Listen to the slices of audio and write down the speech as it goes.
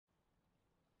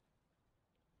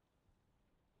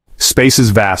Space is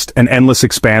vast, an endless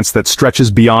expanse that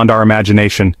stretches beyond our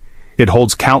imagination. It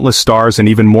holds countless stars and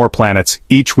even more planets,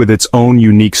 each with its own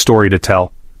unique story to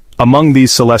tell. Among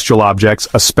these celestial objects,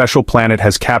 a special planet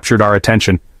has captured our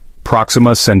attention: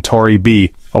 Proxima Centauri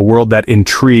b, a world that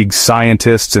intrigues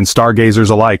scientists and stargazers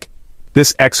alike.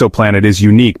 This exoplanet is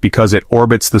unique because it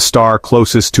orbits the star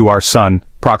closest to our Sun,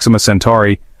 Proxima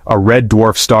Centauri, a red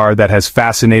dwarf star that has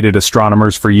fascinated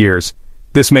astronomers for years.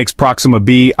 This makes Proxima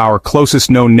b our closest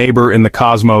known neighbor in the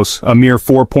cosmos, a mere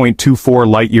 4.24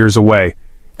 light-years away.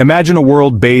 Imagine a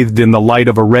world bathed in the light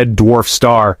of a red dwarf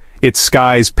star, its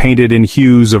skies painted in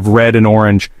hues of red and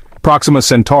orange. Proxima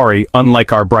Centauri,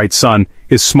 unlike our bright sun,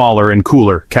 is smaller and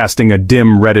cooler, casting a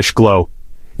dim reddish glow.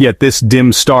 Yet this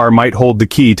dim star might hold the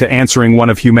key to answering one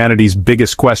of humanity's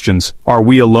biggest questions: are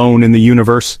we alone in the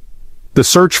universe? The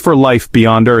search for life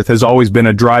beyond Earth has always been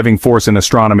a driving force in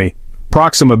astronomy.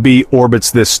 Proxima b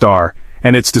orbits this star,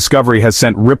 and its discovery has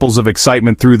sent ripples of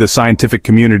excitement through the scientific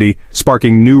community,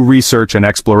 sparking new research and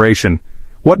exploration.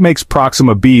 What makes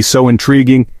Proxima b so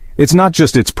intriguing? It's not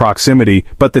just its proximity,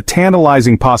 but the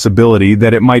tantalizing possibility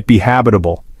that it might be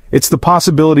habitable. It's the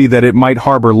possibility that it might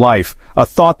harbor life, a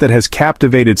thought that has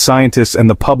captivated scientists and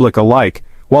the public alike.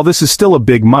 While this is still a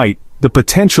big might, the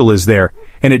potential is there,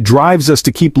 and it drives us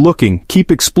to keep looking, keep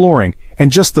exploring,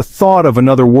 and just the thought of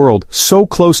another world, so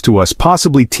close to us,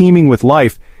 possibly teeming with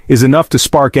life, is enough to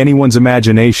spark anyone's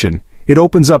imagination. It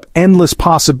opens up endless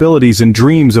possibilities and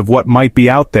dreams of what might be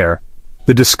out there.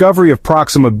 The discovery of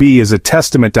Proxima b is a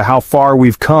testament to how far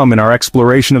we've come in our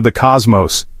exploration of the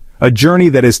cosmos, a journey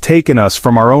that has taken us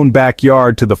from our own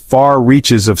backyard to the far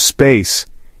reaches of space.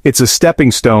 It's a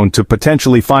stepping stone to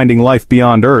potentially finding life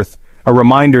beyond Earth, a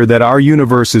reminder that our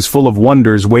universe is full of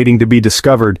wonders waiting to be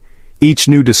discovered, each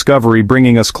new discovery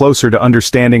bringing us closer to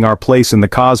understanding our place in the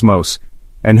cosmos.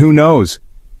 And who knows?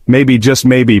 Maybe, just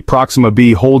maybe, Proxima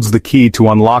b holds the key to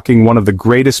unlocking one of the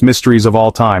greatest mysteries of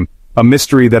all time, a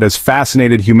mystery that has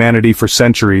fascinated humanity for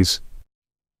centuries.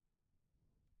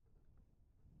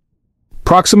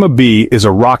 Proxima b is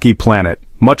a rocky planet,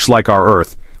 much like our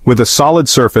Earth, with a solid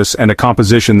surface and a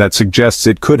composition that suggests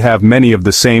it could have many of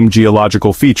the same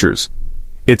geological features.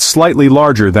 It's slightly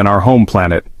larger than our home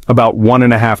planet, about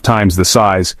 1.5 times the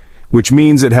size, which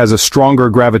means it has a stronger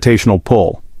gravitational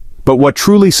pull. But what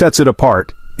truly sets it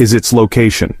apart is its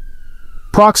location.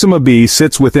 Proxima b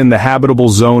sits within the habitable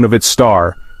zone of its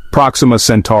star, Proxima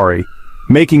Centauri,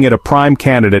 making it a prime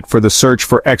candidate for the search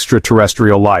for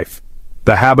extraterrestrial life.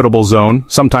 The habitable zone,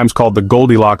 sometimes called the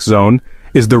Goldilocks zone,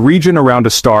 is the region around a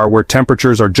star where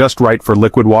temperatures are just right for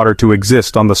liquid water to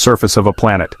exist on the surface of a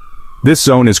planet. This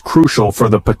zone is crucial for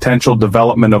the potential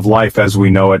development of life as we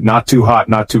know it, not too hot,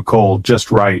 not too cold,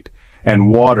 just right.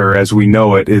 And water as we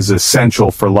know it is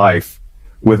essential for life.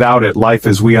 Without it, life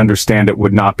as we understand it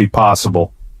would not be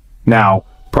possible. Now,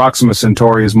 Proxima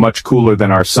Centauri is much cooler than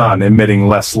our Sun, emitting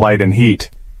less light and heat.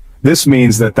 This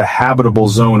means that the habitable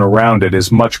zone around it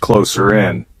is much closer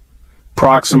in.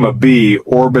 Proxima b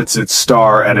orbits its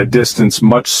star at a distance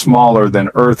much smaller than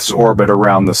Earth's orbit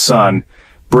around the Sun,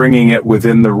 bringing it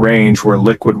within the range where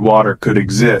liquid water could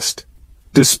exist.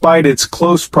 Despite its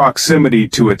close proximity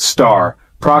to its star,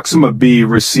 Proxima b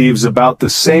receives about the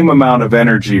same amount of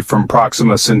energy from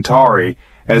Proxima Centauri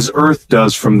as Earth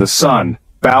does from the Sun,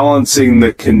 balancing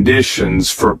the conditions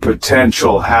for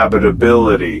potential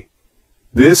habitability.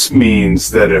 This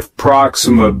means that if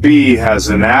Proxima b has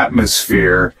an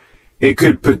atmosphere, it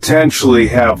could potentially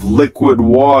have liquid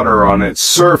water on its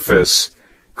surface,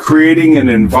 creating an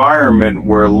environment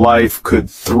where life could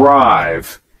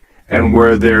thrive, and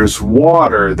where there's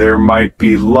water, there might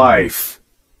be life.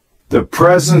 The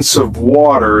presence of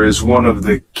water is one of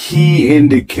the key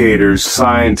indicators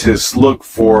scientists look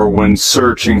for when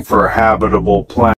searching for habitable planets.